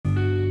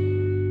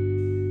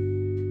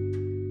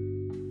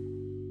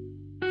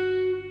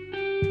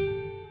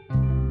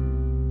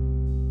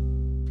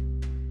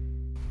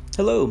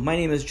Hello, my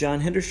name is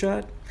John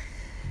Hendershot,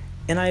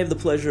 and I have the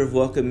pleasure of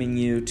welcoming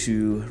you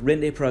to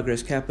Rende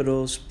Progress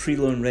Capital's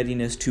Pre-Loan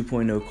Readiness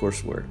 2.0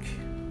 coursework.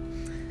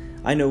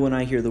 I know when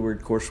I hear the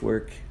word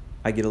coursework,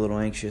 I get a little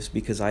anxious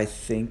because I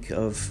think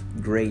of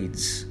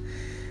grades.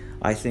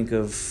 I think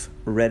of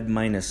red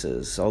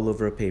minuses all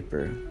over a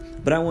paper.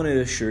 But I want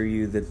to assure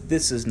you that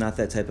this is not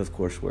that type of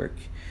coursework.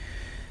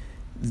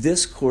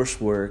 This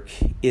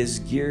coursework is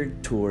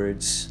geared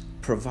towards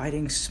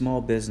providing small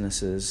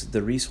businesses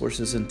the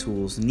resources and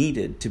tools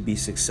needed to be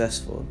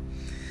successful.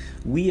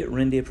 We at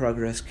Rende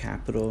Progress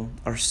Capital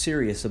are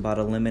serious about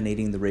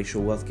eliminating the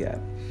racial wealth gap.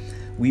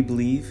 We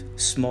believe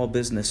small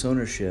business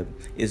ownership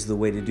is the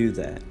way to do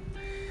that.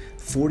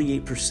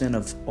 48%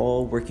 of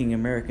all working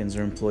Americans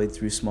are employed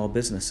through small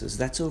businesses.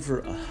 That's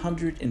over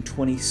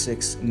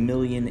 126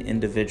 million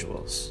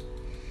individuals.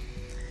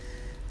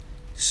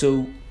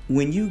 So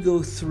when you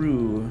go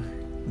through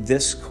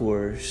this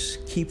course,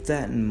 keep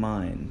that in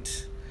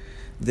mind,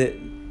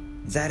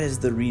 that is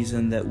the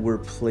reason that we're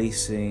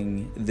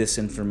placing this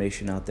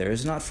information out there.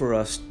 It's not for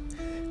us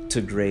to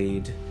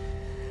grade,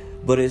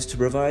 but is to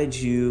provide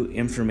you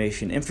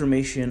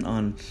information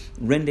on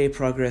Rende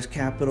Progress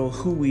Capital,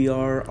 who we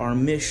are, our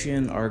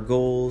mission, our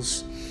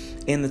goals,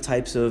 and the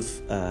types of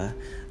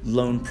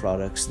loan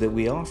products that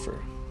we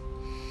offer.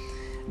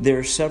 There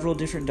are several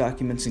different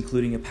documents,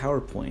 including a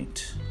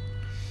PowerPoint.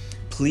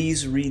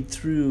 Please read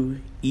through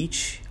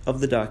each of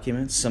the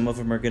documents. Some of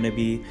them are going to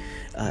be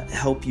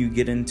help you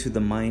get into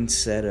the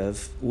mindset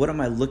of what am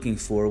I looking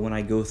for when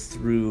I go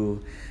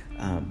through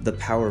the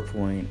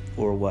PowerPoint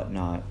or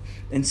whatnot.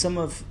 And some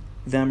of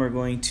them are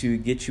going to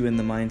get you in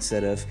the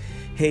mindset of,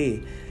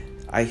 hey,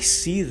 I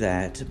see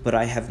that, but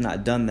I have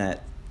not done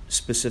that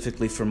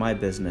specifically for my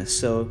business.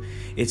 So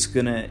it's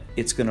gonna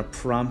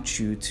prompt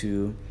you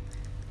to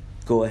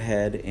go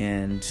ahead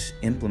and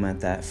implement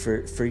that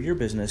for your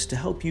business to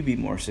help you be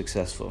more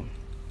successful.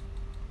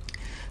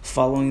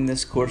 Following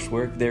this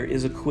coursework, there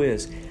is a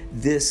quiz.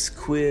 This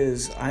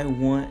quiz, I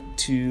want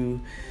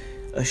to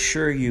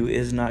assure you,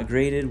 is not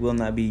graded, will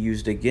not be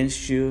used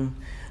against you.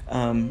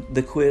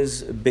 The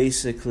quiz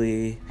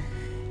basically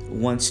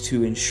wants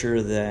to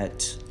ensure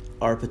that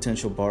our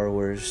potential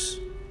borrowers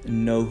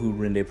know who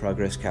Rende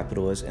Progress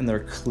Capital is, and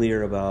they're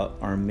clear about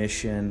our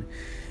mission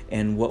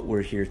and what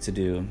we're here to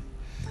do.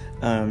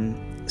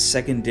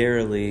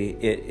 Secondarily,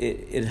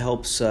 it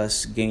helps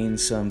us gain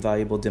some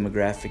valuable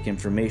demographic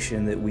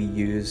information that we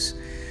use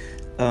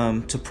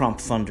to prompt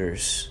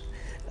funders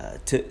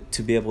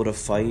to be able to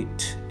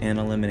fight and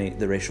eliminate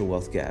the racial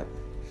wealth gap.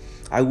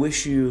 I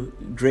wish you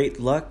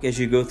great luck as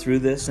you go through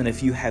this, and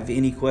if you have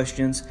any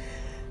questions,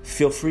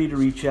 feel free to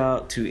reach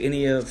out to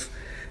any of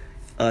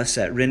us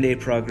at Rende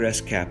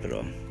Progress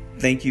Capital.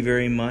 Thank you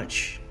very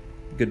much.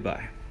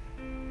 Goodbye.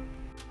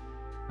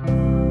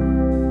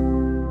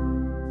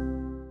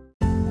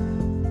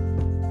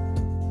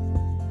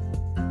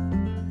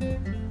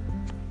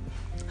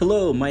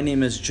 Hello, my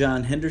name is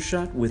John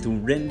Hendershot with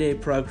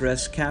Rende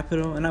Progress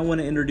Capital, and I want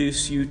to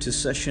introduce you to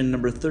session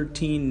number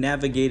 13,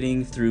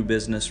 Navigating Through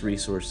Business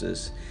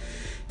Resources.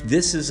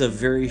 This is a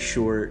very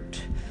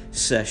short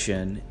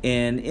session,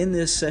 and in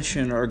this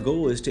session, our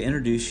goal is to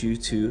introduce you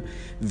to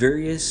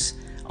various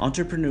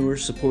entrepreneur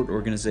support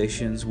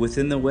organizations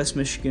within the West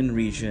Michigan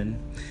region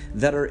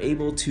that are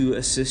able to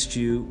assist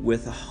you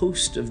with a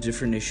host of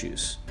different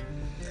issues.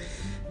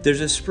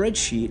 There's a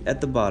spreadsheet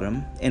at the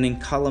bottom, and in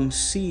column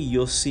C,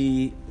 you'll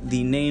see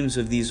the names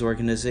of these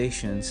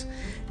organizations.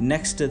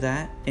 Next to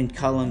that, in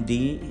column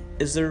D,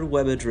 is their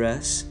web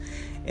address.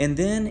 And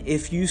then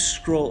if you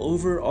scroll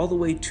over all the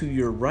way to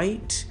your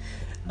right,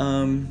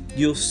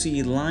 you'll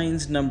see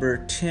lines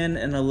number 10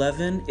 and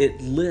 11. It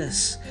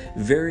lists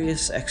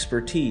various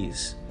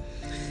expertise.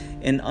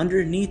 And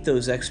underneath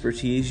those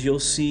expertise, you'll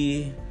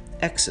see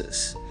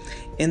X's.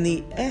 And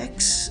the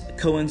X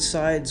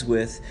coincides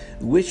with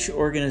which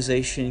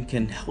organization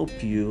can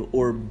help you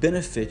or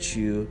benefit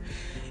you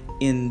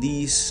in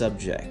these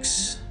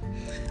subjects.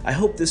 I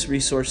hope this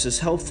resource is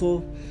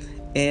helpful,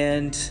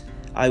 and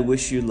I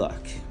wish you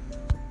luck.